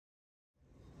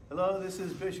Hello, this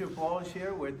is Bishop Walsh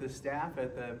here with the staff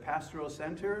at the Pastoral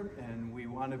Center, and we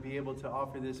want to be able to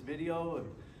offer this video of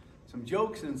some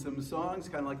jokes and some songs,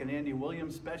 kind of like an Andy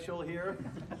Williams special here.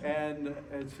 And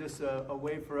it's just a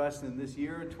way for us in this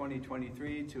year,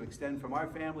 2023, to extend from our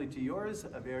family to yours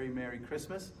a very Merry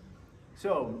Christmas.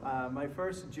 So, my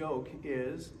first joke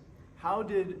is, how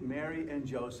did Mary and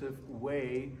Joseph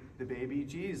weigh the baby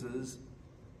Jesus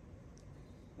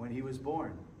when he was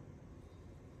born?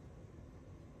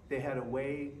 They had a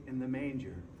weigh in the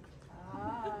manger.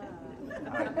 Ah.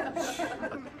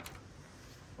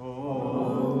 Oh.